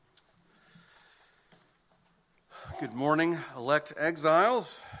Good morning, elect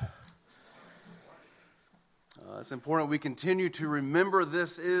exiles. It's important we continue to remember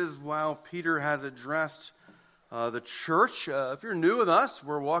this is while Peter has addressed the church. If you're new with us,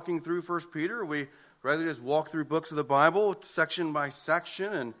 we're walking through 1 Peter. We regularly just walk through books of the Bible section by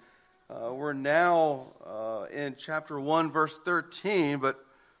section, and we're now in chapter 1, verse 13, but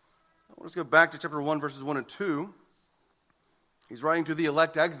I want to go back to chapter 1, verses 1 and 2. He's writing to the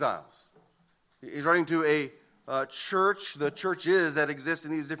elect exiles. He's writing to a church, the churches that exist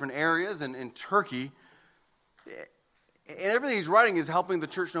in these different areas and in Turkey. And everything he's writing is helping the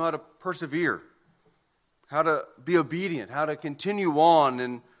church know how to persevere, how to be obedient, how to continue on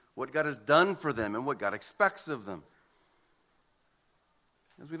in what God has done for them and what God expects of them.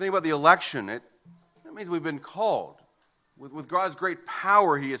 As we think about the election, it means we've been called. With God's great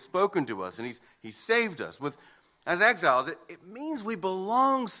power, he has spoken to us and he's saved us. As exiles, it means we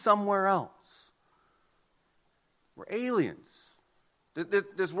belong somewhere else. We're aliens.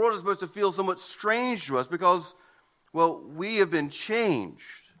 This world is supposed to feel somewhat strange to us because, well, we have been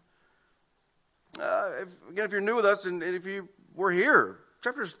changed. If you're new with us and if you were here,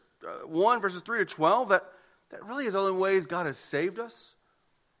 chapters 1, verses 3 to 12, that really is the only ways God has saved us.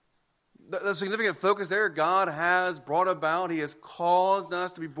 The significant focus there, God has brought about, he has caused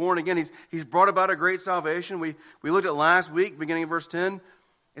us to be born again. He's brought about a great salvation. We looked at last week, beginning in verse 10.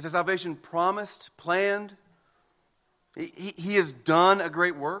 It's a salvation promised, planned. He has done a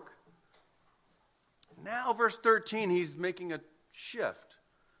great work. Now, verse 13, he's making a shift.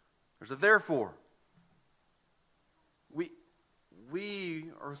 There's a therefore. We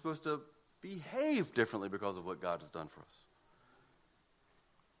are supposed to behave differently because of what God has done for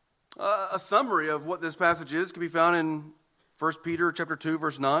us. A summary of what this passage is can be found in 1 Peter chapter 2,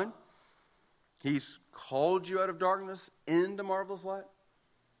 verse 9. He's called you out of darkness into marvelous light.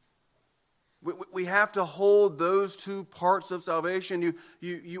 We have to hold those two parts of salvation.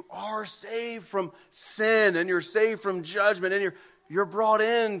 You are saved from sin, and you're saved from judgment, and you're brought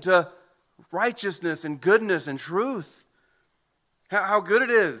into righteousness and goodness and truth. How good it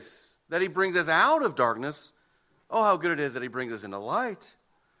is that he brings us out of darkness. Oh, how good it is that he brings us into light.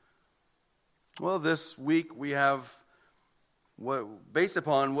 Well, this week we have, based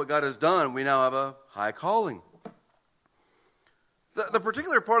upon what God has done, we now have a high calling. The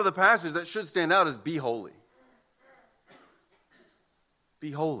particular part of the passage that should stand out is be holy.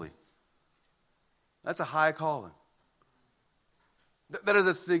 Be holy. That's a high calling. That is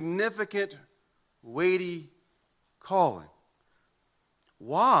a significant, weighty calling.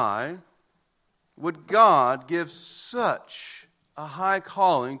 Why would God give such a high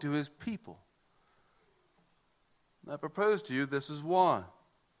calling to his people? I propose to you, this is why.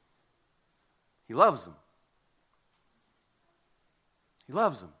 He loves them. He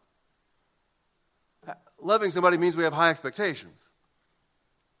loves them. Loving somebody means we have high expectations.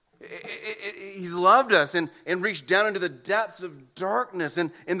 He's loved us and reached down into the depths of darkness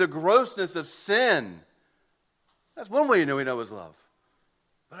and in the grossness of sin. That's one way we know his love.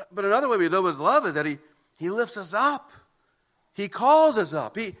 But another way we know his love is that he lifts us up. He calls us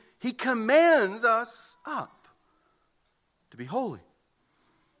up. He commands us up to be holy.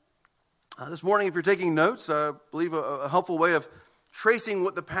 This morning, if you're taking notes, I believe a helpful way of tracing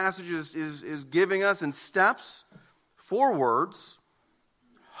what the passage is giving us in steps, 4 words: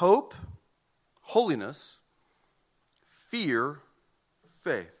 hope, holiness, fear,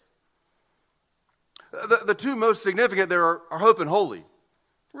 faith. The two most significant there are hope and holy.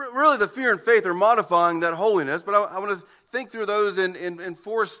 Really, the fear and faith are modifying that holiness, but I want to think through those in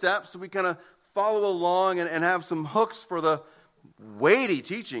 4 steps so we kind of follow along and have some hooks for the weighty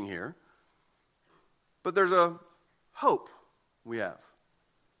teaching here. But there's a hope we have.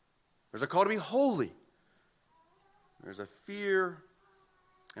 There's a call to be holy. There's a fear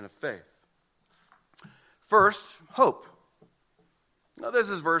and a faith. First, hope. Now this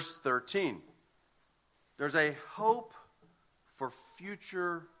is verse 13. There's a hope for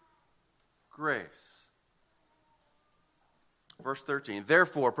future grace. Verse 13.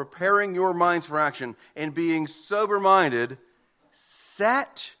 Therefore, preparing your minds for action and being sober-minded,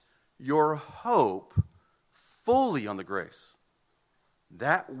 set your hope fully on the grace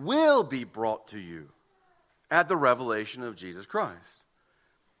that will be brought to you at the revelation of Jesus Christ.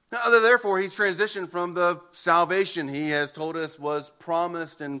 Now, therefore, he's transitioned from the salvation he has told us was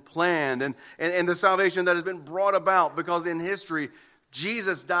promised and planned, and the salvation that has been brought about because in history,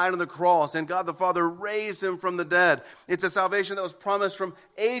 Jesus died on the cross and God the Father raised him from the dead. It's a salvation that was promised from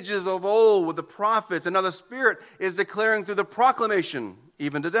ages of old with the prophets, and now the Spirit is declaring through the proclamation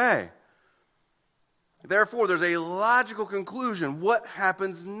even today. Therefore, there's a logical conclusion. What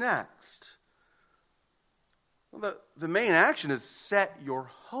happens next? Well, the main action is set your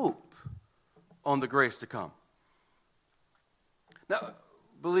hope on the grace to come. Now,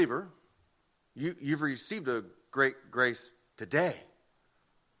 believer, you've received a great grace today.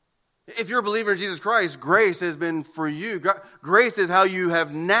 If you're a believer in Jesus Christ, grace has been for you. Grace is how you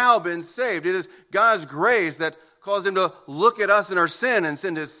have now been saved. It is God's grace that caused him to look at us in our sin and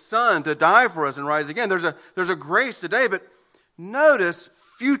send his Son to die for us and rise again. There's a grace today, but notice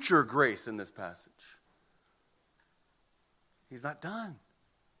future grace in this passage. He's not done.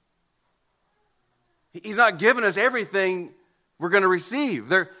 He's not given us everything we're going to receive.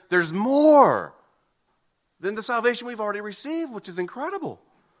 There's more than the salvation we've already received, which is incredible.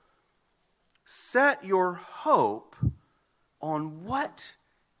 Set your hope on what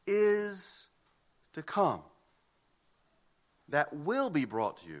is to come that will be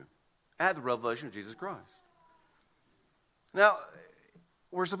brought to you at the revelation of Jesus Christ. Now,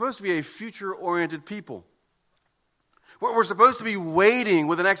 we're supposed to be a future-oriented people. We're supposed to be waiting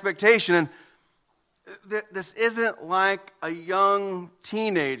with an expectation. And this isn't like a young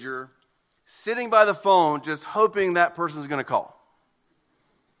teenager sitting by the phone just hoping that person's going to call.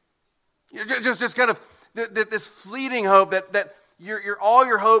 Just kind of this fleeting hope that all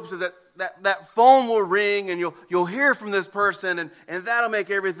your hopes is that phone will ring and you'll hear from this person and that'll make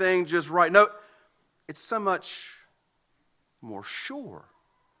everything just right. No, it's so much more sure.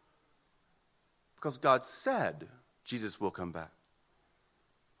 Because God said Jesus will come back.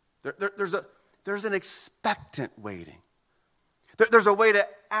 There's an expectant waiting. There's a way to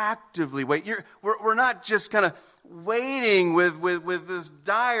actively wait. We're not just kind of waiting with this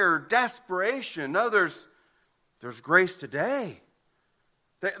dire desperation. No, there's grace today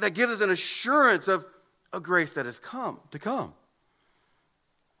that gives us an assurance of a grace that has come to come.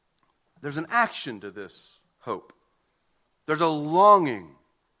 There's an action to this hope. There's a longing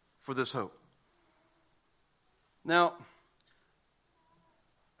for this hope. Now,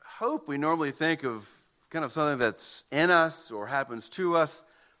 hope we normally think of kind of something that's in us or happens to us.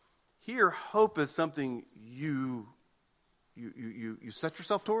 Here, hope is something you set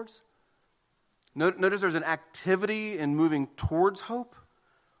yourself towards. Notice there's an activity in moving towards hope.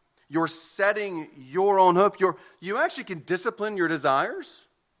 You're setting your own hope. You actually can discipline your desires.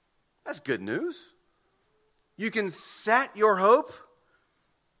 That's good news. You can set your hope.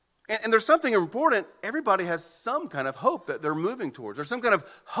 And there's something important. Everybody has some kind of hope that they're moving towards. There's some kind of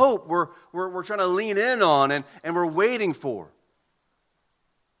hope we're trying to lean in on and we're waiting for.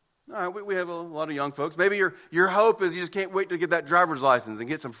 All right, we have a lot of young folks. Maybe your hope is you just can't wait to get that driver's license and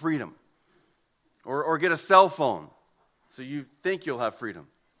get some freedom. Or get a cell phone so you think you'll have freedom.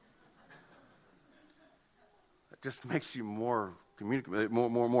 It just makes you more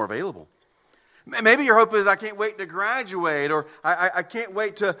available. Maybe your hope is I can't wait to graduate, or I can't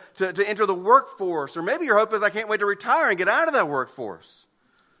wait to enter the workforce, or maybe your hope is I can't wait to retire and get out of that workforce.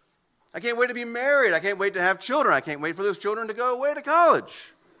 I can't wait to be married. I can't wait to have children. I can't wait for those children to go away to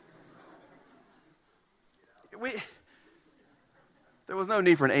college. There was no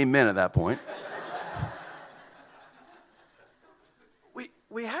need for an amen at that point.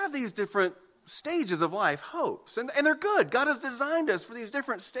 We have these different stages of life hopes, and they're good. God has designed us for these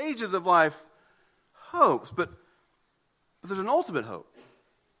different stages of life hopes, but there's an ultimate hope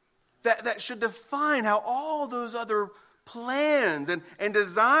that should define how all those other plans and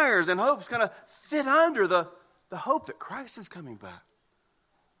desires and hopes kind of fit under the hope that Christ is coming back.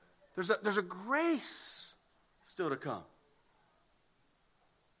 There's a grace still to come.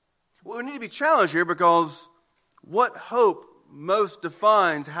 Well, we need to be challenged here because what hope most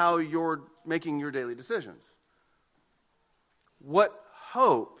defines how you're making your daily decisions? What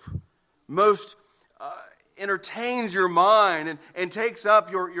hope most entertains your mind and takes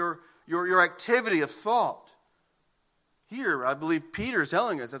up your activity of thought? Here, I believe Peter is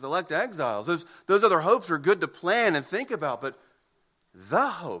telling us as elect exiles, those other hopes are good to plan and think about, but the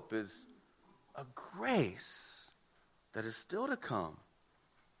hope is a grace that is still to come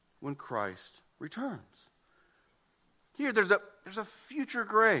when Christ returns. Here, there's a future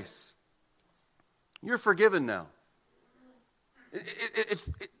grace. You're forgiven now.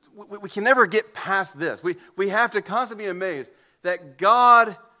 We can never get past this. We have to constantly be amazed that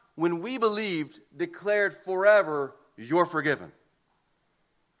God, when we believed, declared forever, you're forgiven.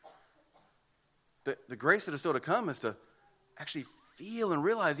 The grace that is still to come is to actually feel and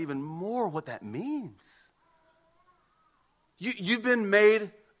realize even more what that means. You've been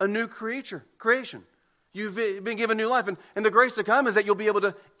made a new creation. You've been given new life. And the grace to come is that you'll be able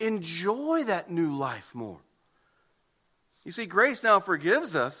to enjoy that new life more. You see, grace now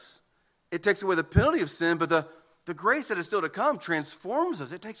forgives us. It takes away the penalty of sin, but the grace that is still to come transforms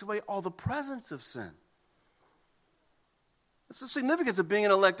us. It takes away all the presence of sin. That's the significance of being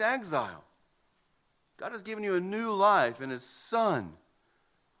an elect exile. God has given you a new life in His Son.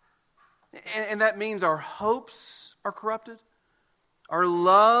 And that means our hopes are corrupted. Our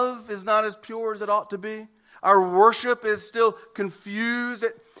love is not as pure as it ought to be. Our worship is still confused.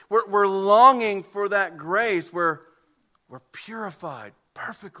 We're longing for that grace where we're purified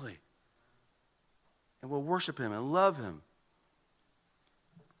perfectly. And we'll worship Him and love Him.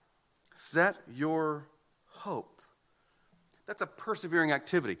 Set your hope. That's a persevering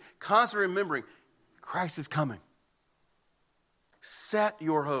activity. Constantly remembering Christ is coming. Set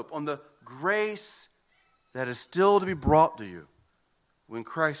your hope on the grace that is still to be brought to you when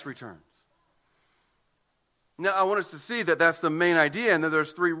Christ returns. Now, I want us to see that that's the main idea, and that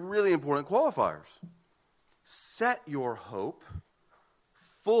there's three really important qualifiers. Set your hope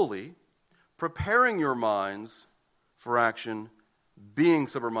fully, preparing your minds for action, being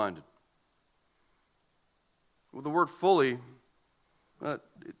sober-minded. Well, the word fully,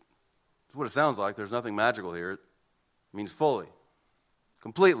 it's what it sounds like. There's nothing magical here. It means fully,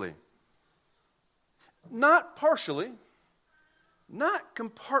 completely. Not partially, not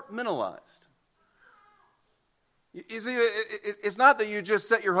compartmentalized. You see, it's not that you just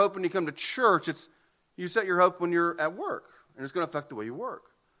set your hope when you come to church. It's you set your hope when you're at work, and it's going to affect the way you work.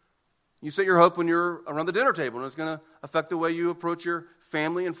 You set your hope when you're around the dinner table, and it's going to affect the way you approach your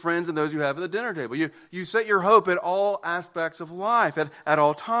family and friends and those you have at the dinner table. You set your hope at all aspects of life, at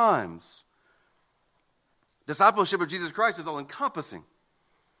all times. Discipleship of Jesus Christ is all-encompassing.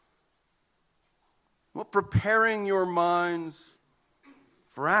 Well, preparing your minds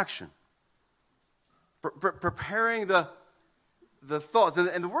for action. Preparing the thoughts.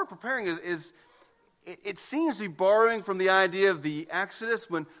 And the word preparing is it seems to be borrowing from the idea of the Exodus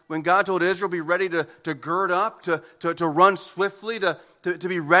when God told Israel be ready to gird up, to run swiftly, to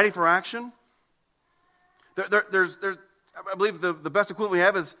be ready for action. There's I believe the best equivalent we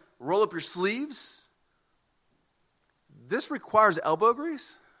have is roll up your sleeves. This requires elbow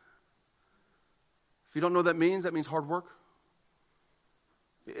grease. If you don't know what that means hard work.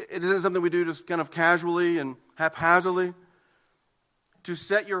 It isn't something we do just kind of casually and haphazardly. To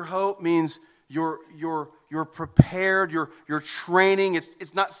set your hope means you're prepared, you're training.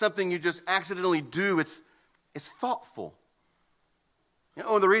 It's not something you just accidentally do. It's thoughtful.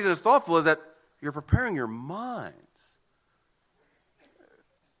 And the reason it's thoughtful is that you're preparing your minds.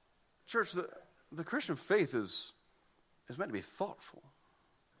 Church, the Christian faith is meant to be thoughtful.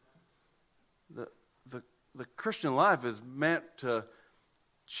 The Christian life is meant to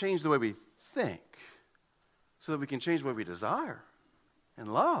change the way we think so that we can change the way we desire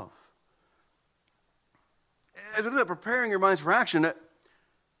and love. As we think about preparing your minds for action,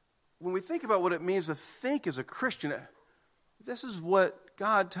 when we think about what it means to think as a Christian, this is what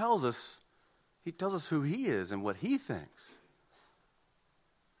God tells us. He tells us who He is and what He thinks.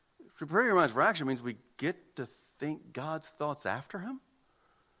 Preparing your minds for action means we get to think God's thoughts after Him.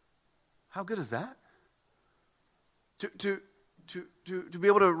 How good is that? To be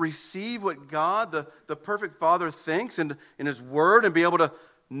able to receive what God, the perfect Father, thinks in His Word, and be able to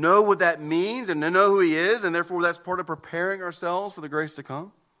know what that means and to know who He is, and therefore that's part of preparing ourselves for the grace to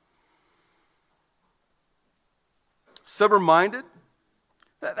come. Sober-minded,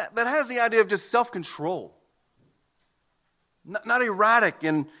 that has the idea of just self-control. Not erratic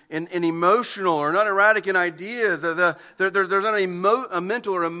and emotional, or not erratic in ideas. There's not a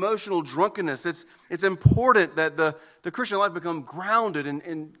mental or emotional drunkenness. It's important that the Christian life become grounded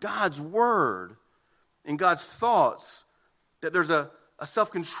in God's Word, in God's thoughts, that there's a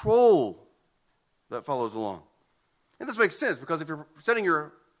self-control that follows along. And this makes sense, because if you're setting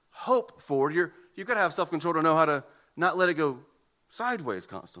your hope forward, you've got to have self-control to know how to not let it go sideways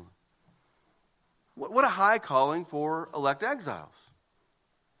constantly. What a high calling for elect exiles.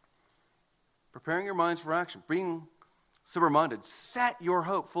 Preparing your minds for action, being sober-minded. Set your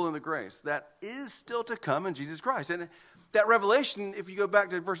hope full in the grace that is still to come in Jesus Christ. And that revelation, if you go back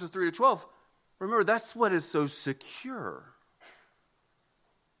to verses 3 to 12, remember, that's what is so secure.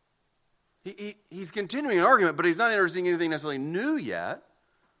 He's continuing an argument, but he's not introducing anything necessarily new yet.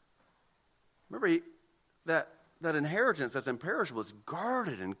 Remember, that inheritance that's imperishable is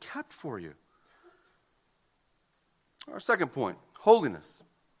guarded and kept for you. Our second point, holiness.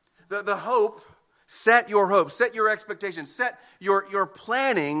 The hope, set your hope, set your expectations, set your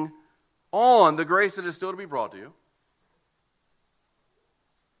planning on the grace that is still to be brought to you.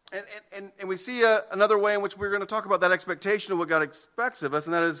 And we see another way in which we're going to talk about that expectation of what God expects of us,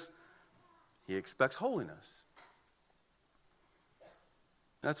 and that is He expects holiness.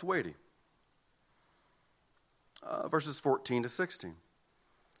 That's weighty. Verses 14 to 16.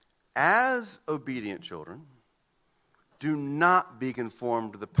 As obedient children, do not be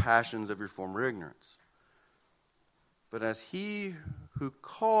conformed to the passions of your former ignorance. But as he who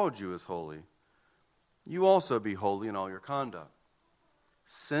called you is holy, you also be holy in all your conduct.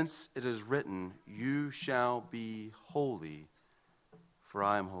 Since it is written, you shall be holy, for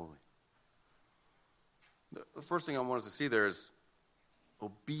I am holy. The first thing I want us to see there is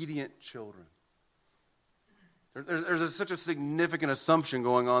obedient children. There's such a significant assumption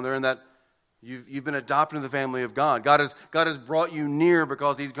going on there in that you've been adopted into the family of God. God has brought you near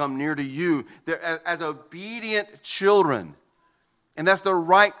because he's come near to you. As obedient children. And that's the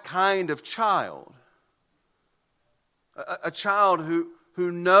right kind of child. A child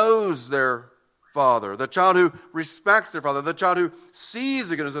who knows their father. The child who respects their father. The child who sees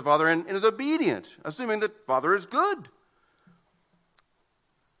the goodness of the father and is obedient, assuming that father is good.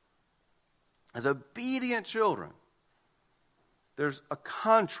 As obedient children, there's a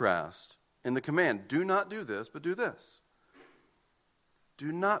contrast in the command. Do not do this, but do this.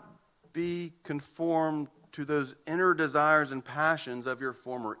 Do not be conformed to those inner desires and passions of your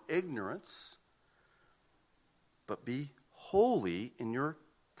former ignorance, but be holy in your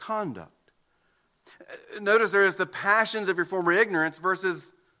conduct. Notice there is the passions of your former ignorance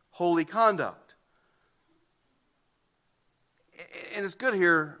versus holy conduct. And it's good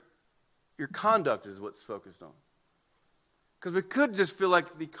here, your conduct is what's focused on. Because we could just feel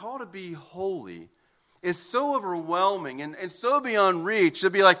like the call to be holy is so overwhelming and so beyond reach to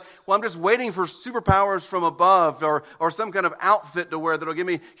be like, well, I'm just waiting for superpowers from above or some kind of outfit to wear that'll give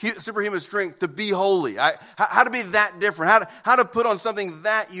me superhuman strength to be holy. How to be that different, how to put on something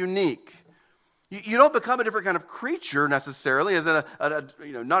that unique. You don't become a different kind of creature necessarily as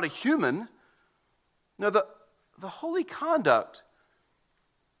not a human. No, the holy conduct,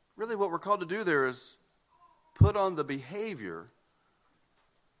 really what we're called to do there is put on the behavior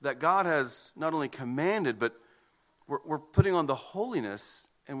that God has not only commanded, but we're putting on the holiness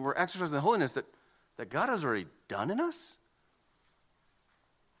and we're exercising the holiness that God has already done in us.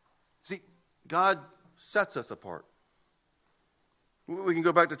 See, God sets us apart. We can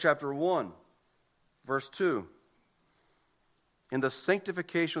go back to chapter 1, verse 2. In the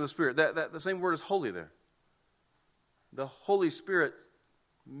sanctification of the Spirit, the same word is holy there. The Holy Spirit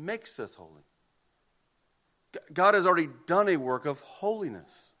makes us holy. God has already done a work of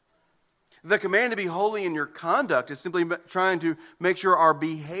holiness. The command to be holy in your conduct is simply trying to make sure our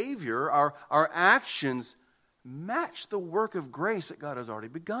behavior, our actions match the work of grace that God has already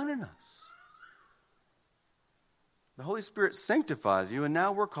begun in us. The Holy Spirit sanctifies you, and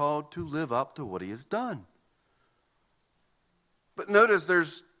now we're called to live up to what he has done. But notice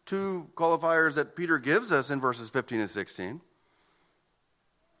there's two qualifiers that Peter gives us in verses 15 and 16.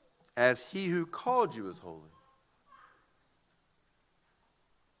 As he who called you is holy.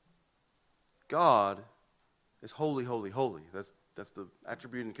 God is holy, holy, holy. That's the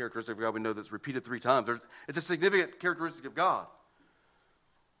attribute and characteristic of God we know that's repeated 3 times. It's a significant characteristic of God.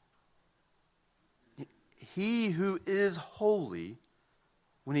 He who is holy,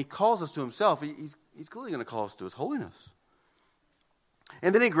 when he calls us to himself, he's clearly going to call us to his holiness.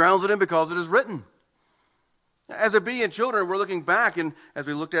 And then he grounds it in because it is written. As obedient children, we're looking back, and as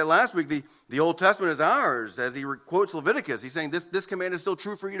we looked at last week, the Old Testament is ours. As he quotes Leviticus, he's saying this command is still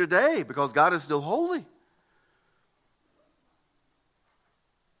true for you today because God is still holy.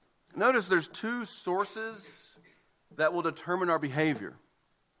 Notice there's 2 sources that will determine our behavior.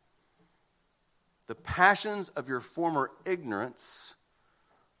 The passions of your former ignorance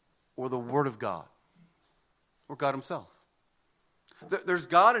or the Word of God or God himself. There's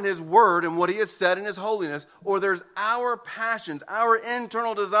God and his word and what he has said in his holiness, or there's our passions, our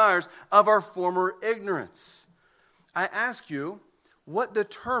internal desires of our former ignorance. I ask you, what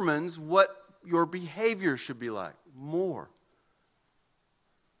determines what your behavior should be like more?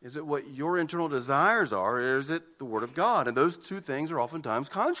 Is it what your internal desires are, or is it the word of God? And those 2 things are oftentimes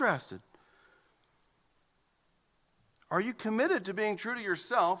contrasted. Are you committed to being true to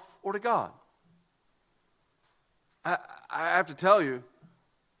yourself or to God? I have to tell you,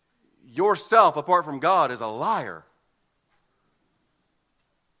 yourself apart from God is a liar.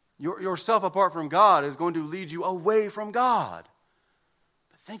 Yourself apart from God is going to lead you away from God.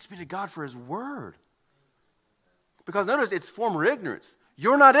 But thanks be to God for his word. Because notice, it's former ignorance.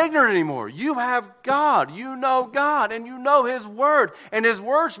 You're not ignorant anymore. You have God. You know God, and you know his word. And his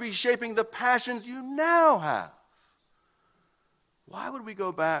word should be shaping the passions you now have. Why would we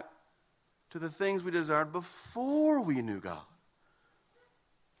go back to the things we desired before we knew God?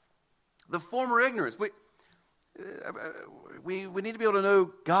 The former ignorance. We need to be able to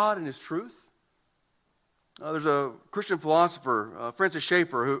know God and his truth. There's a Christian philosopher, Francis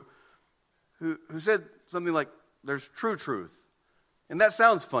Schaeffer, who said something like, there's true truth. And that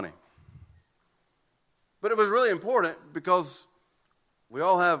sounds funny. But it was really important because we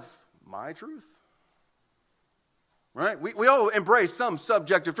all have my truth. Right? We all embrace some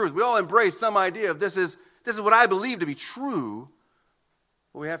subjective truth. We all embrace some idea of this is what I believe to be true.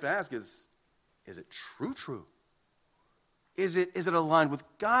 What we have to ask is it true? Is it aligned with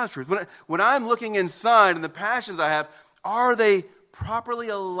God's truth? When I'm looking inside and the passions I have, are they properly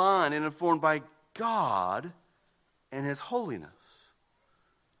aligned and informed by God and His holiness?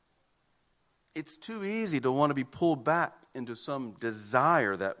 It's too easy to want to be pulled back into some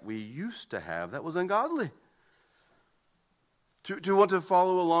desire that we used to have that was ungodly. To want to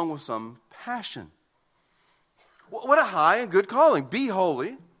follow along with some passion. What a high and good calling. Be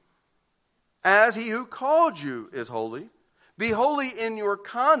holy as He who called you is holy. Be holy in your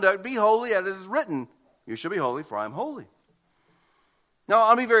conduct. Be holy as it is written. You shall be holy, for I am holy. Now,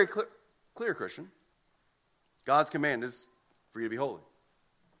 I'll be very clear, Christian. God's command is for you to be holy.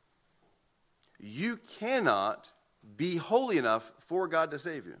 You cannot be holy enough for God to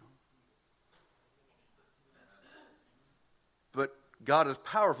save you. But God is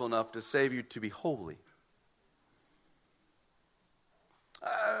powerful enough to save you to be holy.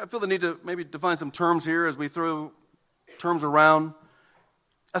 I feel the need to maybe define some terms here as we throw terms around.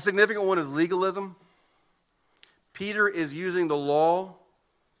 A significant one is legalism. Peter is using the law.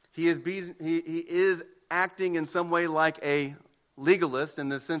 He is acting in some way like a legalist in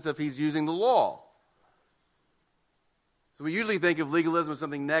the sense of he's using the law. So we usually think of legalism as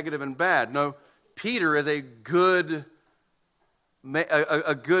something negative and bad. No, Peter is a good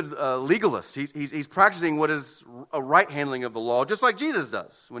legalist. He's practicing what is a right handling of the law, just like Jesus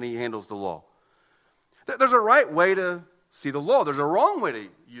does when he handles the law. There's a right way to see the law. There's a wrong way to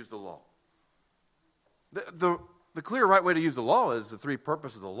use the law. The clear right way to use the law is the three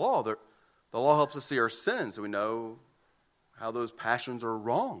purposes of the law. The law helps us see our sins so we know how those passions are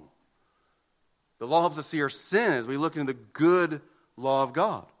wrong. The law helps us see our sin as we look into the good law of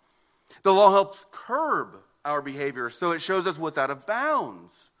God. The law helps curb our behavior so it shows us what's out of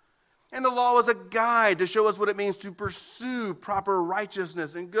bounds. And the law is a guide to show us what it means to pursue proper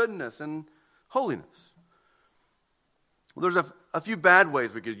righteousness and goodness and holiness. Well, there's a few bad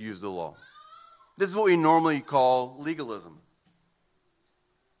ways we could use the law. This is what we normally call legalism.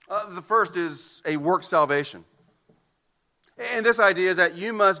 The first is a work salvation. And this idea is that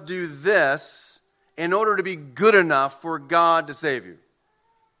you must do this in order to be good enough for God to save you.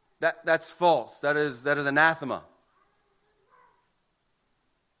 That's false. That is anathema.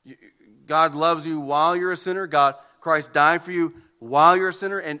 God loves you while you're a sinner. Christ died for you while you're a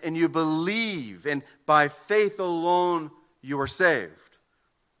sinner, and you believe, and by faith alone you are saved.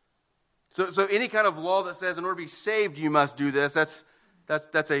 So any kind of law that says in order to be saved you must do this,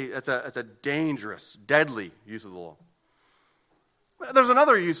 that's a dangerous, deadly use of the law. There's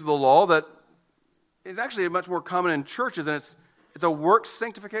another use of the law that is actually much more common in churches, and it's a works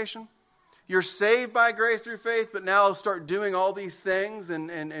sanctification. You're saved by grace through faith, but now start doing all these things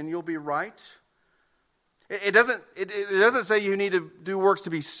and you'll be right. It doesn't say you need to do works to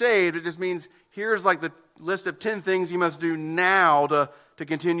be saved. It just means here's like the list of 10 things you must do now to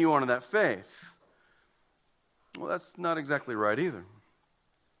continue on in that faith. Well, that's not exactly right either.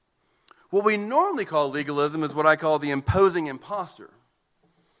 What we normally call legalism is what I call the imposing imposter.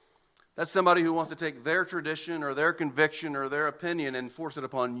 That's somebody who wants to take their tradition or their conviction or their opinion and force it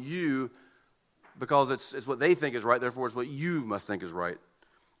upon you because it's what they think is right, therefore it's what you must think is right.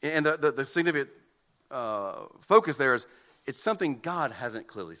 And the significant focus there is it's something God hasn't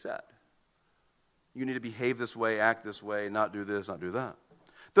clearly said. You need to behave this way, act this way, not do this, not do that.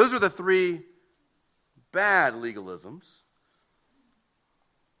 Those are the three bad legalisms.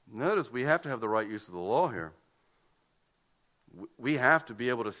 Notice we have to have the right use of the law here. We have to be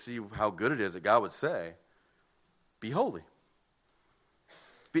able to see how good it is that God would say, be holy.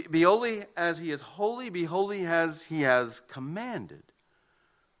 Be holy as He is holy. Be holy as He has commanded.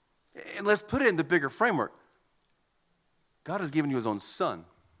 And let's put it in the bigger framework. God has given you His own Son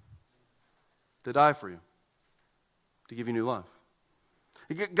to die for you, to give you new life.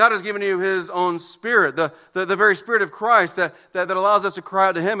 God has given you His own Spirit, the very Spirit of Christ that allows us to cry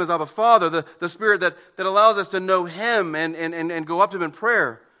out to Him as Abba Father, the Spirit that allows us to know Him and go up to Him in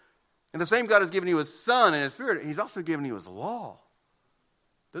prayer. And the same God has given you His Son and His Spirit. He's also given you His law.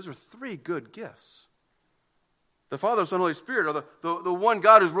 Those are three good gifts. The Father, Son, Holy Spirit are the one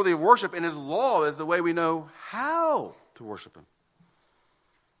God who's worthy of worship, and His law is the way we know how to worship Him.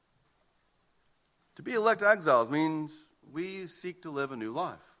 To be elect exiles means we seek to live a new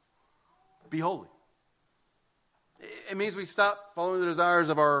life. Be holy. It means we stop following the desires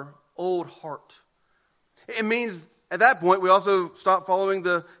of our old heart. It means at that point we also stop following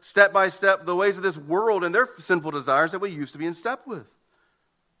the step-by-step, the ways of this world and their sinful desires that we used to be in step with.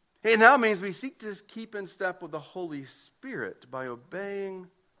 It now means we seek to keep in step with the Holy Spirit by obeying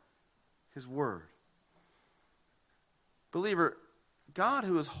His Word. Believer, God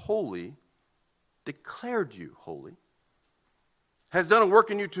who is holy declared you holy, has done a work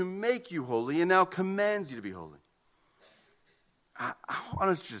in you to make you holy, and now commands you to be holy. I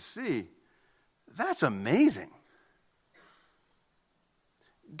want us to see, that's amazing.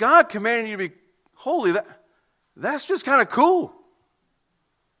 God commanding you to be holy, that's just kind of cool.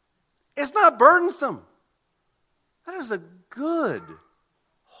 It's not burdensome. That is a good,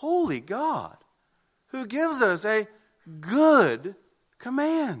 holy God who gives us a good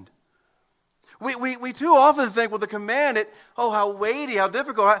command. We too often think, well, the command, how weighty, how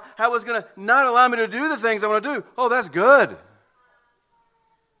difficult, how it's going to not allow me to do the things I want to do. Oh, that's good.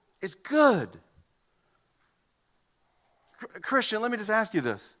 It's good. Christian, let me just ask you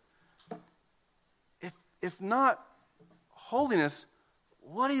this. If not holiness,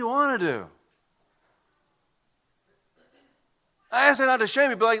 what do you want to do? I ask that not to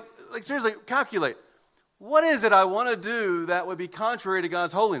shame you, but like seriously, calculate. What is it I want to do that would be contrary to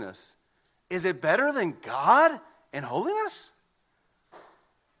God's holiness? Is it better than God and holiness?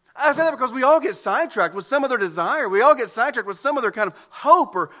 I say that because we all get sidetracked with some other desire. We all get sidetracked with some other kind of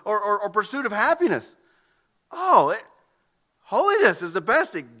hope or pursuit of happiness. Holiness is the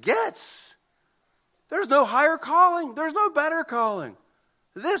best it gets. There's no higher calling. There's no better calling.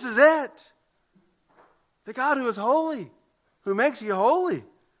 This is it. The God who is holy, who makes you holy,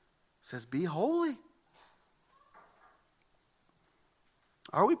 says, be holy.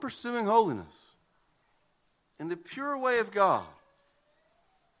 Are we pursuing holiness in the pure way of God?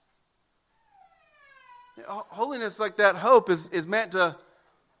 Holiness, like that hope, is meant to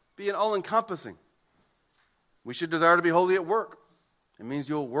be an all-encompassing. We should desire to be holy at work. It means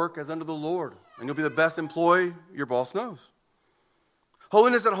you'll work as unto the Lord, and you'll be the best employee your boss knows.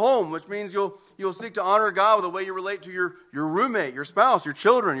 Holiness at home, which means you'll seek to honor God with the way you relate to your roommate, your spouse, your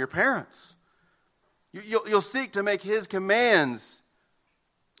children, your parents. You'll seek to make His commands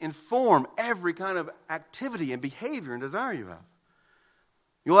inform every kind of activity and behavior and desire you have.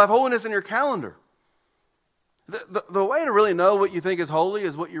 You'll have holiness in your calendar. The way to really know what you think is holy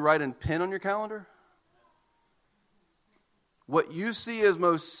is what you write in pen on your calendar. What you see as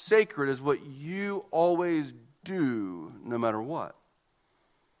most sacred is what you always do, no matter what.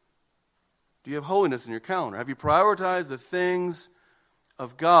 Do you have holiness in your calendar? Have you prioritized the things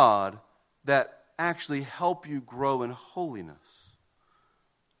of God that actually help you grow in holiness?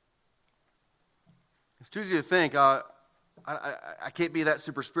 It's too easy to think, I can't be that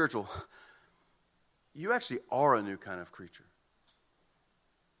super spiritual. You actually are a new kind of creature.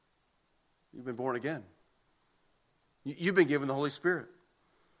 You've been born again. You've been given the Holy Spirit.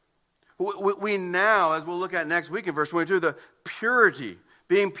 We now, as we'll look at next week in verse 22, the purity,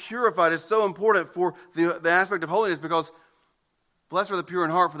 being purified is so important for the aspect of holiness because blessed are the pure in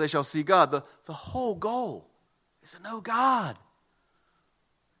heart, for they shall see God. The whole goal is to know God.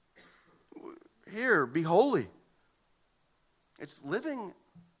 Here, be holy. It's living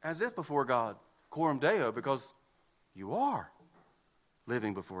as if before God, coram Deo, because you are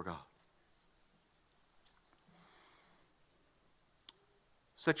living before God.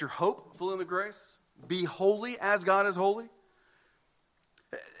 Set your hope full in the grace. Be holy as God is holy.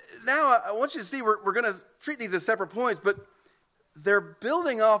 Now, I want you to see, we're going to treat these as separate points, but they're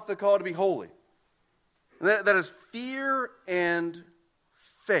building off the call to be holy. That is fear and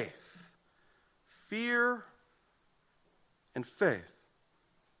faith. Fear and faith.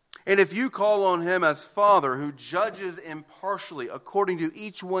 And if you call on Him as Father, who judges impartially according to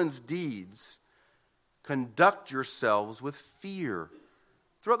each one's deeds, conduct yourselves with fear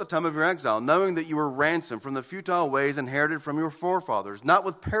throughout the time of your exile, knowing that you were ransomed from the futile ways inherited from your forefathers, not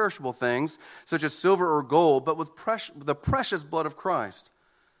with perishable things, such as silver or gold, but with the precious blood of Christ,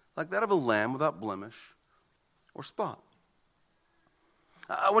 like that of a lamb without blemish or spot.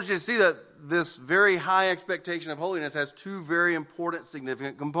 I want you to see that this very high expectation of holiness has two very important,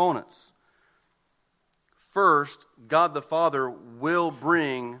 significant components. First, God the Father will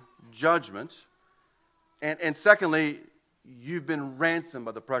bring judgment. And secondly, you've been ransomed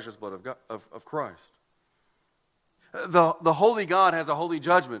by the precious blood of God, of Christ. The holy God has a holy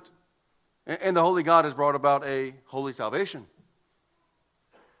judgment, and the holy God has brought about a holy salvation.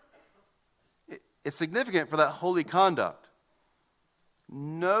 It's significant for that holy conduct.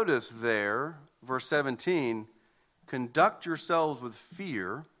 Notice there, verse 17, conduct yourselves with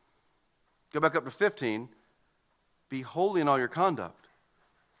fear. Go back up to 15. Be holy in all your conduct.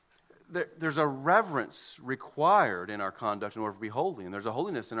 there's a reverence required in our conduct in order to be holy, and there's a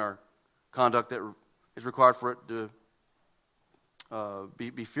holiness in our conduct that is required for it to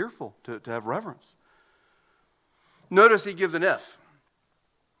be fearful, to have reverence. Notice he gives an if.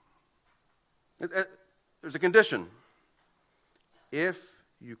 There's a condition. If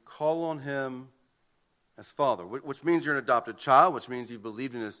you call on him as Father, which means you're an adopted child, which means you've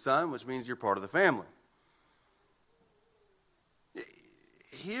believed in his Son, which means you're part of the family.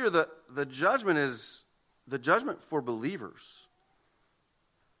 Here, the judgment is the judgment for believers.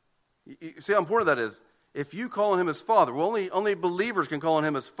 You see how important that is? If you call on him as Father, well, only believers can call on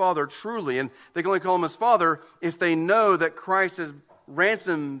him as Father truly, and they can only call him as Father if they know that Christ has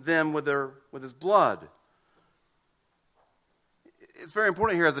ransomed them with his blood. It's very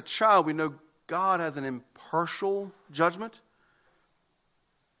important here. As a child, we know God has an impartial judgment.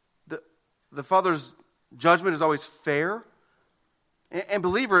 The Father's judgment is always fair. And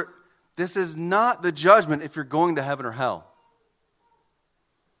believer, this is not the judgment if you're going to heaven or hell.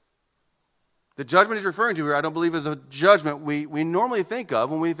 The judgment he's referring to here, I don't believe, is a judgment we normally think of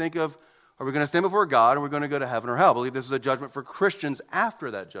when we think of, are we going to stand before God, or are we going to go to heaven or hell? I believe this is a judgment for Christians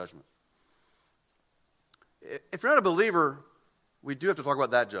after that judgment. If you're not a believer, we do have to talk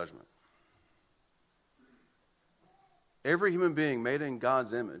about that judgment. Every human being made in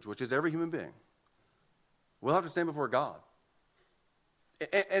God's image, which is every human being, will have to stand before God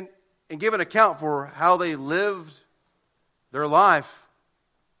and give an account for how they lived their life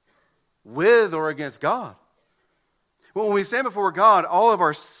with or against God. When we stand before God, all of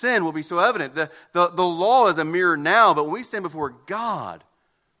our sin will be so evident. The law is a mirror now, but when we stand before God,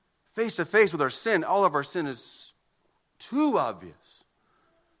 face to face with our sin, all of our sin is too obvious.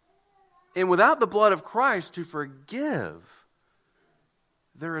 And without the blood of Christ to forgive,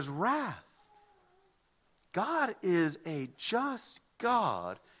 there is wrath. God is a just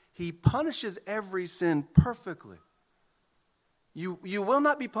God. He punishes every sin perfectly. You will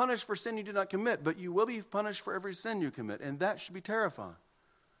not be punished for sin you do not commit, but you will be punished for every sin you commit, and that should be terrifying.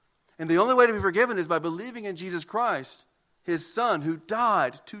 And the only way to be forgiven is by believing in Jesus Christ, his Son, who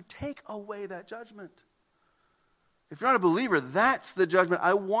died to take away that judgment. If you're not a believer, that's the judgment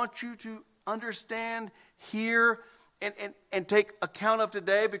I want you to understand, hear, and take account of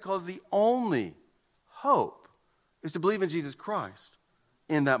today, because the only hope is to believe in Jesus Christ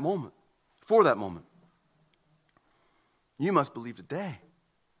in that moment, for that moment. You must believe today.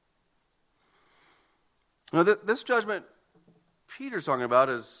 Now, this judgment Peter's talking about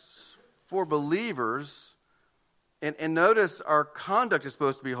is for believers. And notice our conduct is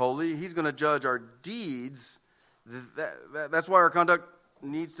supposed to be holy. He's going to judge our deeds. That's why our conduct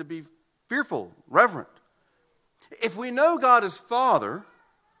needs to be fearful, reverent. If we know God is Father,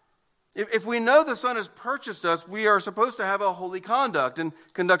 if we know the Son has purchased us, we are supposed to have a holy conduct and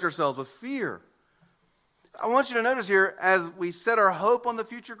conduct ourselves with fear. I want you to notice here, as we set our hope on the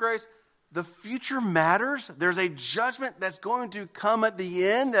future grace, the future matters. There's a judgment that's going to come at the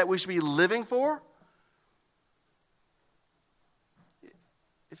end that we should be living for.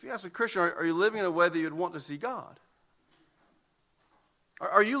 If you ask a Christian, are you living in a way that you'd want to see God?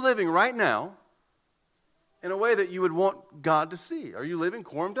 Are you living right now in a way that you would want God to see? Are you living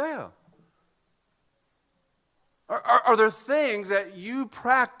coram Deo? Are there things that you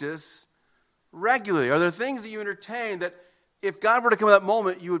practice regularly? Are there things that you entertain that if God were to come at that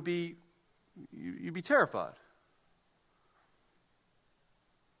moment, you'd be terrified?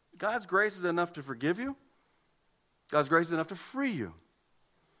 God's grace is enough to forgive you. God's grace is enough to free you.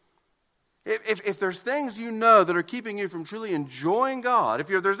 If there's things you know that are keeping you from truly enjoying God, if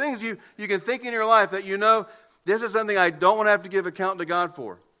there's things you can think in your life that you know, this is something I don't want to have to give account to God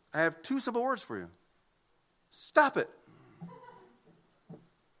for, I have two simple words for you. Stop it.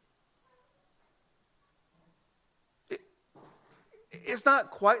 It's not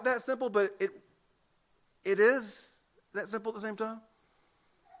quite that simple, but it is that simple at the same time.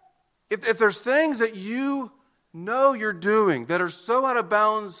 If there's things that you know you're doing that are so out of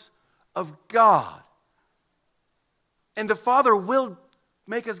bounds of God, and the Father will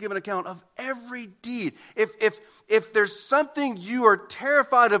make us give an account of every deed. If there's something you are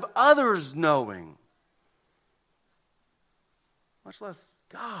terrified of others knowing, much less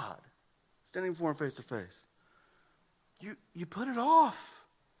God standing before him face to face, you put it off.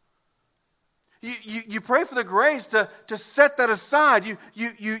 You pray for the grace to set that aside.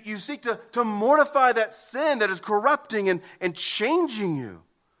 You seek to mortify that sin that is corrupting and changing you.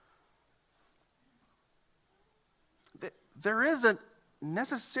 There is a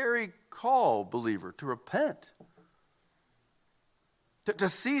necessary call, believer, to repent. To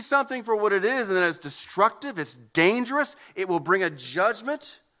see something for what it is and that it's destructive, it's dangerous, it will bring a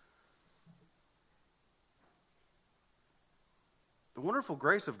judgment. the wonderful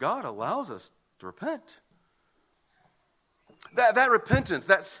grace of God allows us to repent. That repentance,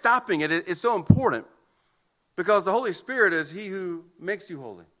 that stopping it, is so important because the Holy Spirit is He who makes you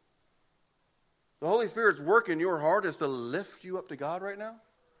holy. The Holy Spirit's work in your heart is to lift you up to God right now.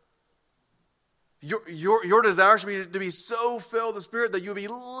 Your desire should be to be so filled with the Spirit that you'll be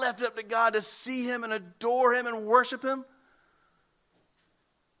lifted up to God to see Him and adore Him and worship Him.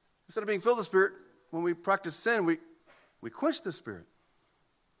 Instead of being filled with the Spirit, when we practice sin, we quench the Spirit.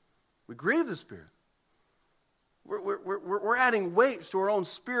 We grieve the Spirit. We're adding weights to our own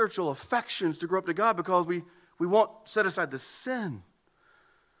spiritual affections to grow up to God because we won't set aside the sin.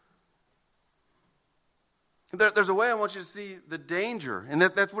 There's a way I want you to see the danger, and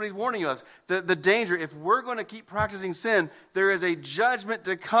that's what he's warning us. The danger, if we're going to keep practicing sin, there is a judgment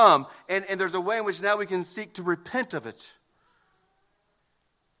to come, and there's a way in which now we can seek to repent of it.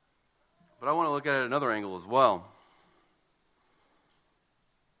 But I want to look at it at another angle as well.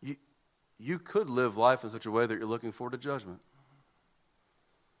 You could live life in such a way that you're looking forward to judgment.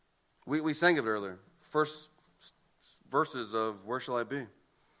 We sang of it earlier. First verses of Where Shall I Be?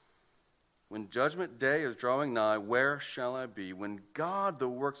 When judgment day is drawing nigh, where shall I be? When God the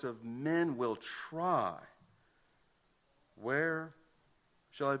works of men will try, where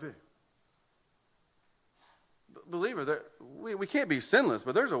shall I be? Believer, we can't be sinless,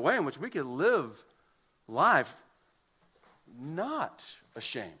 but there's a way in which we can live life not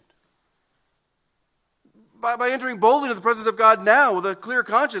ashamed. By entering boldly into the presence of God now with a clear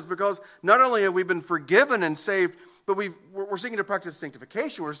conscience, because not only have we been forgiven and saved, but we're seeking to practice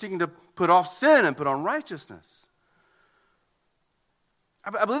sanctification. We're seeking to put off sin and put on righteousness.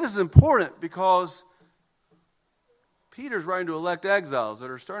 I believe this is important because Peter's writing to elect exiles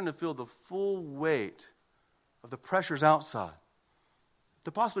that are starting to feel the full weight of the pressures outside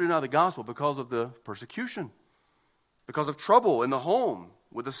to possibly deny the gospel because of the persecution, because of trouble in the home,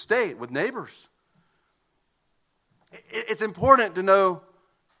 with the state, with neighbors. It's important to know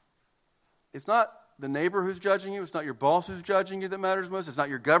it's not the neighbor who's judging you. It's not your boss who's judging you that matters most. It's not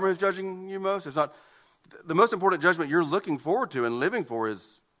your government who's judging you most. It's not the most important judgment you're looking forward to and living for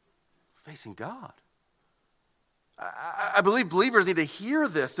is facing God. I believe believers need to hear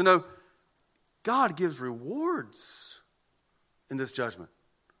this to know God gives rewards in this judgment.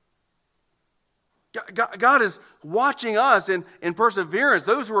 God is watching us in perseverance.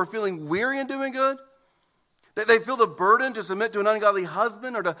 Those who are feeling weary in doing good, they feel the burden to submit to an ungodly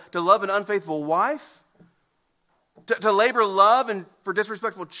husband or to love an unfaithful wife, to labor love and for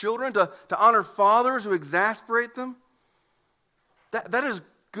disrespectful children, to honor fathers who exasperate them. That is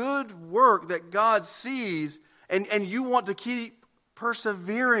good work that God sees, and you want to keep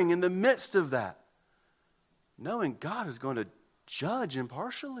persevering in the midst of that, knowing God is going to judge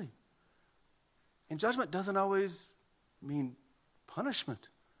impartially. And judgment doesn't always mean punishment.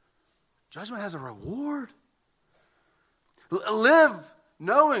 Judgment has a reward. Live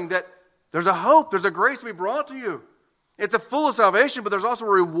knowing that there's a hope, there's a grace to be brought to you. It's a full of salvation, but there's also a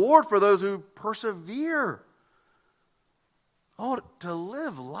reward for those who persevere. Oh, to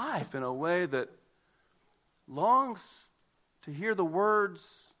live life in a way that longs to hear the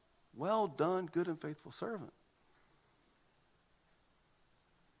words, "Well done, good and faithful servant."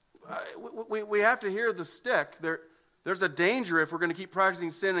 We have to hear the stick. There's a danger if we're going to keep practicing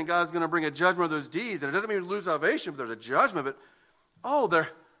sin and God's going to bring a judgment of those deeds. And it doesn't mean we lose salvation, but there's a judgment. But,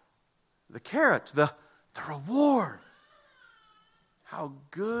 the carrot, the reward. How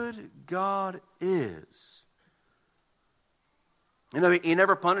good God is. You know, He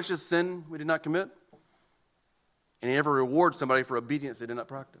never punishes sin we did not commit. And He never rewards somebody for obedience they did not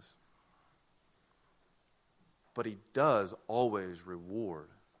practice. But He does always reward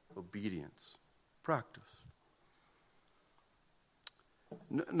obedience practice.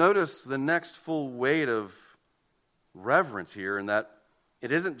 Notice the next full weight of reverence here, in that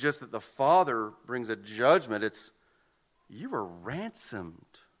it isn't just that the Father brings a judgment, it's you were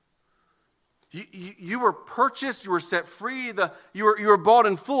ransomed. You were purchased, you were set free, you were bought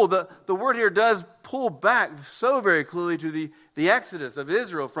in full. The word here does pull back so very clearly to the exodus of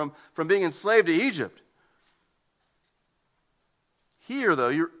Israel from being enslaved to Egypt. Here, though,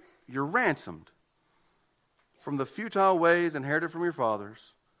 you're ransomed from the futile ways inherited from your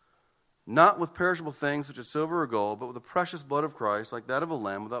fathers, not with perishable things such as silver or gold, but with the precious blood of Christ, like that of a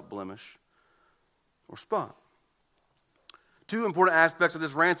lamb without blemish or spot. Two important aspects of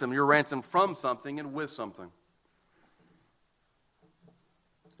this ransom. You're ransomed from something and with something.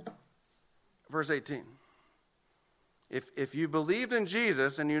 Verse 18. If you believed in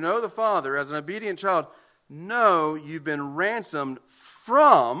Jesus and you know the Father as an obedient child, know you've been ransomed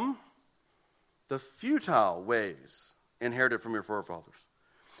from the futile ways inherited from your forefathers.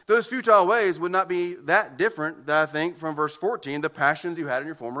 Those futile ways would not be that different, I think, from verse 14, the passions you had in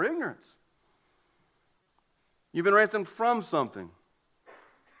your former ignorance. You've been ransomed from something.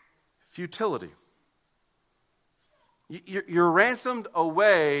 Futility. You're ransomed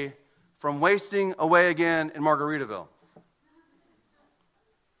away from wasting away again in Margaritaville.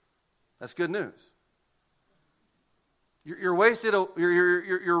 That's good news. You're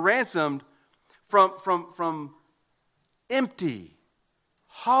ransomed from empty,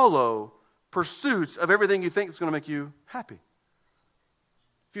 hollow pursuits of everything you think is going to make you happy.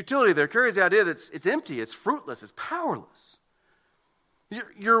 Futility there carries the idea that it's empty, it's fruitless, it's powerless.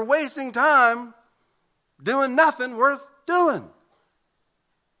 You're wasting time doing nothing worth doing.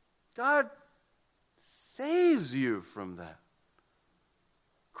 God saves you from that.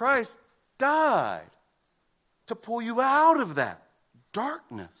 Christ died to pull you out of that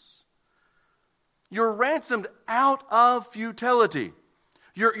darkness. You're ransomed out of futility.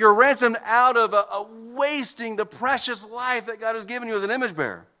 You're ransomed out of wasting the precious life that God has given you as an image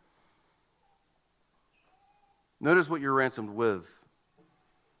bearer. Notice what you're ransomed with.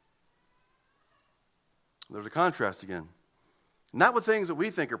 There's a contrast again. Not with things that we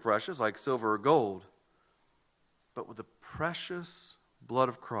think are precious, like silver or gold, but with the precious blood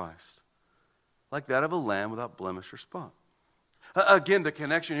of Christ, like that of a lamb without blemish or spot. Again, the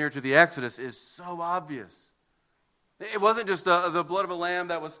connection here to the Exodus is so obvious. It wasn't just the blood of a lamb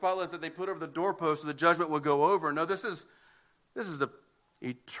that was spotless that they put over the doorpost so the judgment would go over. No, this is the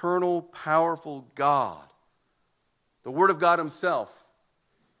eternal, powerful God, the Word of God himself,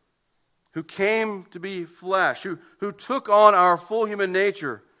 who came to be flesh, who took on our full human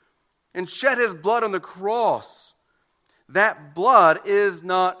nature and shed his blood on the cross. That blood is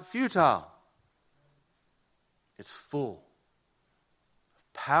not futile. It's full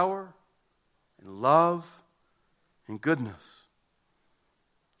of power and love and goodness.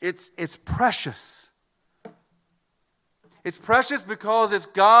 It's precious. It's precious because it's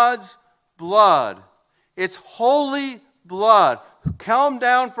God's blood. It's holy blood come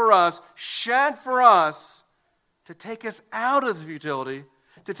down for us, shed for us to take us out of the futility,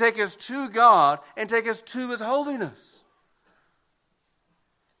 to take us to God and take us to his holiness.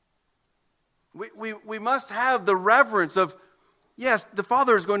 We must have the reverence of, yes, the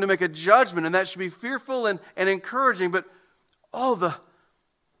Father is going to make a judgment, and that should be fearful and encouraging, but the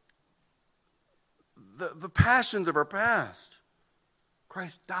passions of our past,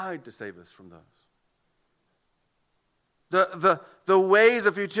 Christ died to save us from those. The ways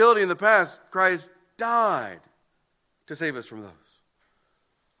of futility in the past, Christ died to save us from those.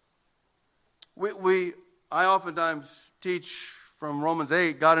 I oftentimes teach from Romans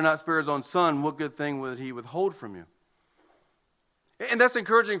 8, God did not spare his own son, what good thing would he withhold from you? And that's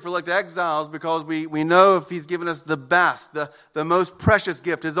encouraging for elect exiles because we know if he's given us the best, the most precious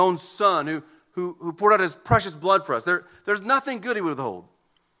gift, his own son who poured out his precious blood for us. There's nothing good he would withhold.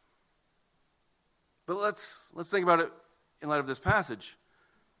 But let's think about it in light of this passage.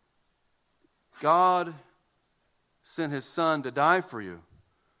 God sent his son to die for you.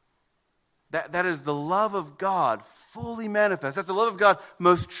 That is the love of God fully manifest. That's the love of God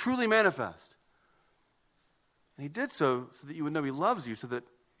most truly manifest. And he did so that you would know he loves you, so that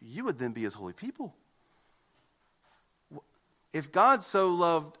you would then be his holy people. If God so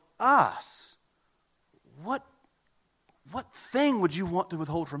loved us, what thing would you want to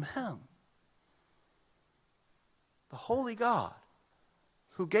withhold from him? The holy God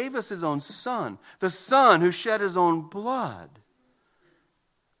who gave us his own son, the son who shed his own blood.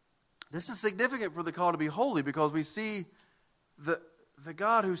 This is significant for the call to be holy because we see the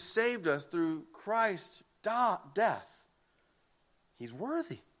God who saved us through Christ's death. He's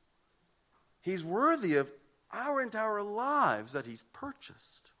worthy. He's worthy of our entire lives that he's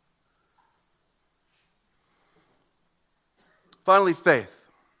purchased. Finally, faith.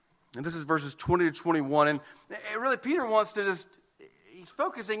 And this is verses 20 to 21. And really, Peter wants to he's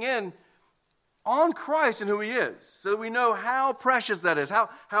focusing in on Christ and who he is, so that we know how precious that is,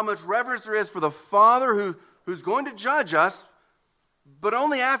 how much reverence there is for the Father who's going to judge us, but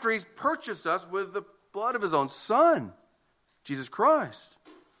only after he's purchased us with the blood of his own Son, Jesus Christ.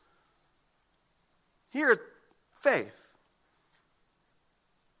 Here, faith.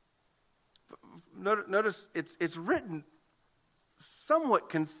 Notice it's written somewhat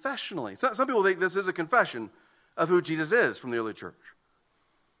confessionally. Some people think this is a confession of who Jesus is from the early church.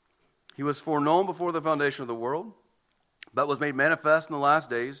 He was foreknown before the foundation of the world, but was made manifest in the last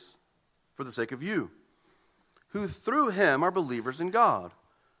days for the sake of you, who through him are believers in God,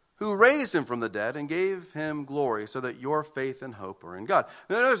 who raised him from the dead and gave him glory, so that your faith and hope are in God.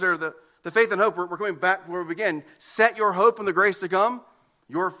 Now, notice there the faith and hope, we're coming back to where we began. Set your hope in the grace to come.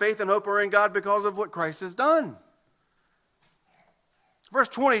 Your faith and hope are in God because of what Christ has done. Verse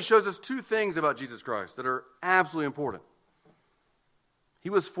 20 shows us two things about Jesus Christ that are absolutely important. He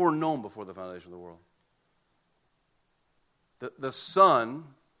was foreknown before the foundation of the world. The Son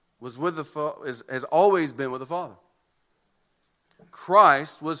was with has always been with the Father.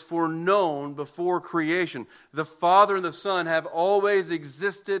 Christ was foreknown before creation. The Father and the Son have always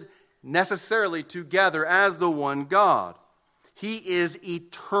existed necessarily together as the one God. He is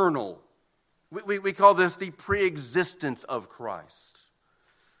eternal. We call this the pre-existence of Christ.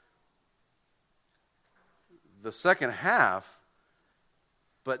 The second half,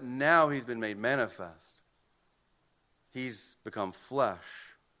 but now he's been made manifest. He's become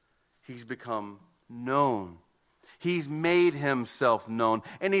flesh. He's become known. He's made himself known.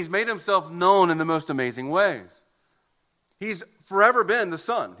 And he's made himself known in the most amazing ways. He's forever been the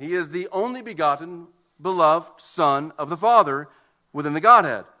Son. He is the only begotten, beloved Son of the Father within the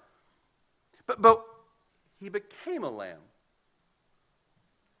Godhead. But he became a lamb.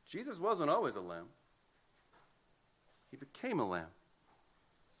 Jesus wasn't always a lamb. He became a lamb.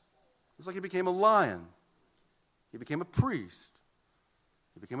 It's like he became a lion. He became a priest.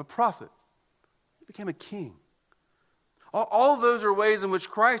 He became a prophet. He became a king. All of those are ways in which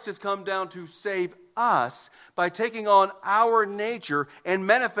Christ has come down to save us by taking on our nature and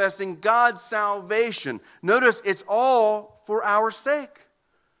manifesting God's salvation. Notice it's all for our sake.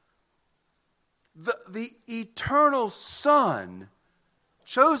 The eternal Son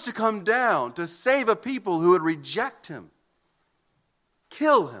chose to come down to save a people who would reject him,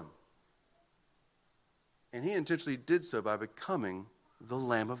 kill him. And he intentionally did so by becoming the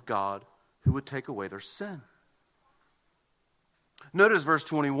Lamb of God who would take away their sin. Notice verse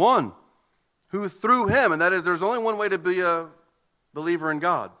 21, who through him, and that is there's only one way to be a believer in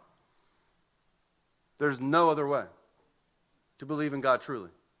God. There's no other way to believe in God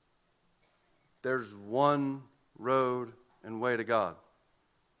truly. There's one road and way to God.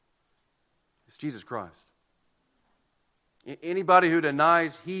 It's Jesus Christ. Anybody who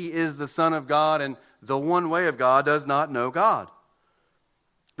denies he is the Son of God and the one way of God does not know God.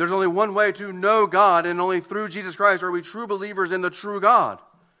 There's only one way to know God, and only through Jesus Christ are we true believers in the true God.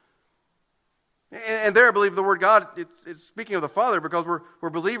 And there, I believe the word God, it's speaking of the Father because we're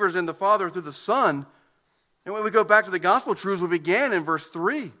believers in the Father through the Son. And when we go back to the gospel truths, we began in verse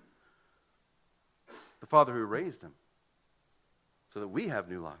 3. The Father who raised him so that we have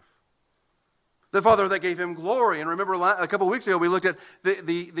new life. The Father that gave him glory. And remember a couple of weeks ago we looked at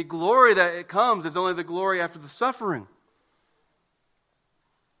the glory that it comes is only the glory after the suffering.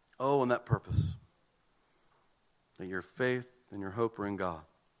 Oh, and that purpose. That your faith and your hope are in God.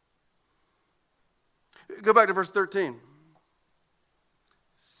 Go back to verse 13.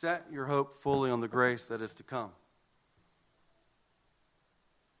 Set your hope fully on the grace that is to come.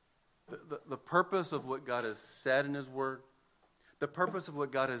 The purpose of what God has said in his word, the purpose of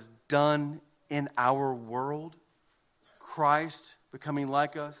what God has done in our world, Christ becoming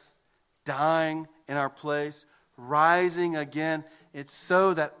like us, dying in our place, rising again, it's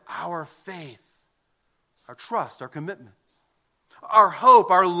so that our faith, our trust, our commitment, our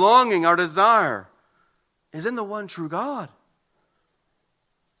hope, our longing, our desire is in the one true God.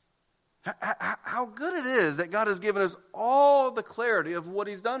 How good it is that God has given us all the clarity of what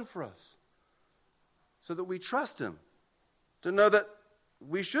he's done for us so that we trust him, to know that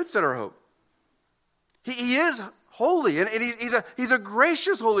we should set our hope. He is holy, and he's a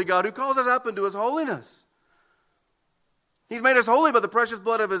gracious holy God who calls us up into his holiness. He's made us holy by the precious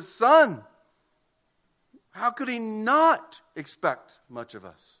blood of his Son. How could he not expect much of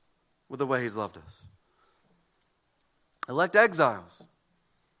us with the way he's loved us? Elect exiles.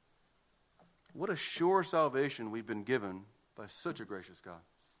 What a sure salvation we've been given by such a gracious God.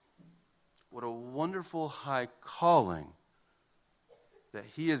 What a wonderful high calling that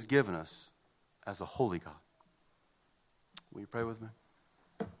he has given us as a holy God. Will you pray with me?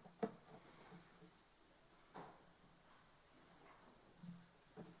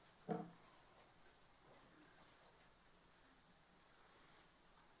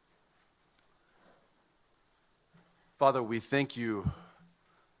 Father, we thank you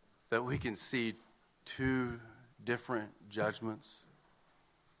that we can see two different judgments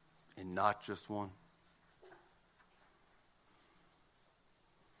and not just one.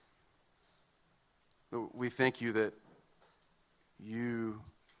 We thank you that you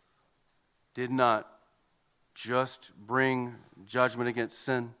did not just bring judgment against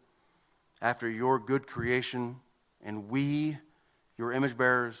sin after your good creation and we, your image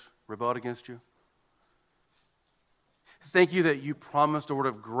bearers, rebelled against you. Thank you that you promised a word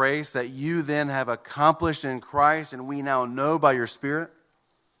of grace that you then have accomplished in Christ, and we now know by your Spirit.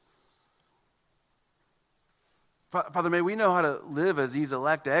 Father, may we know how to live as these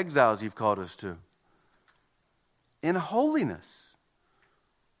elect exiles you've called us to, in holiness.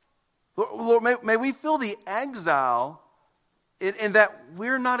 Lord, may we feel the exile in that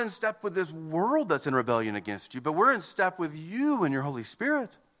we're not in step with this world that's in rebellion against you, but we're in step with you and your Holy Spirit.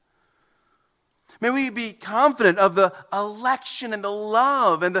 May we be confident of the election and the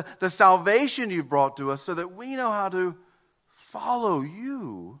love and the salvation you've brought to us so that we know how to follow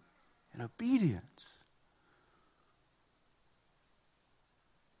you in obedience.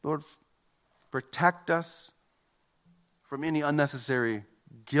 Lord, protect us from any unnecessary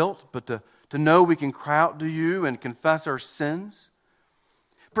guilt, but to know we can cry out to you and confess our sins.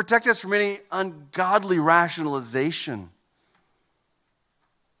 Protect us from any ungodly rationalization.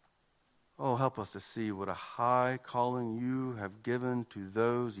 Oh, help us to see what a high calling you have given to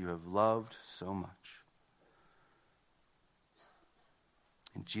those you have loved so much.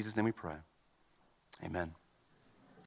 In Jesus' name we pray. Amen.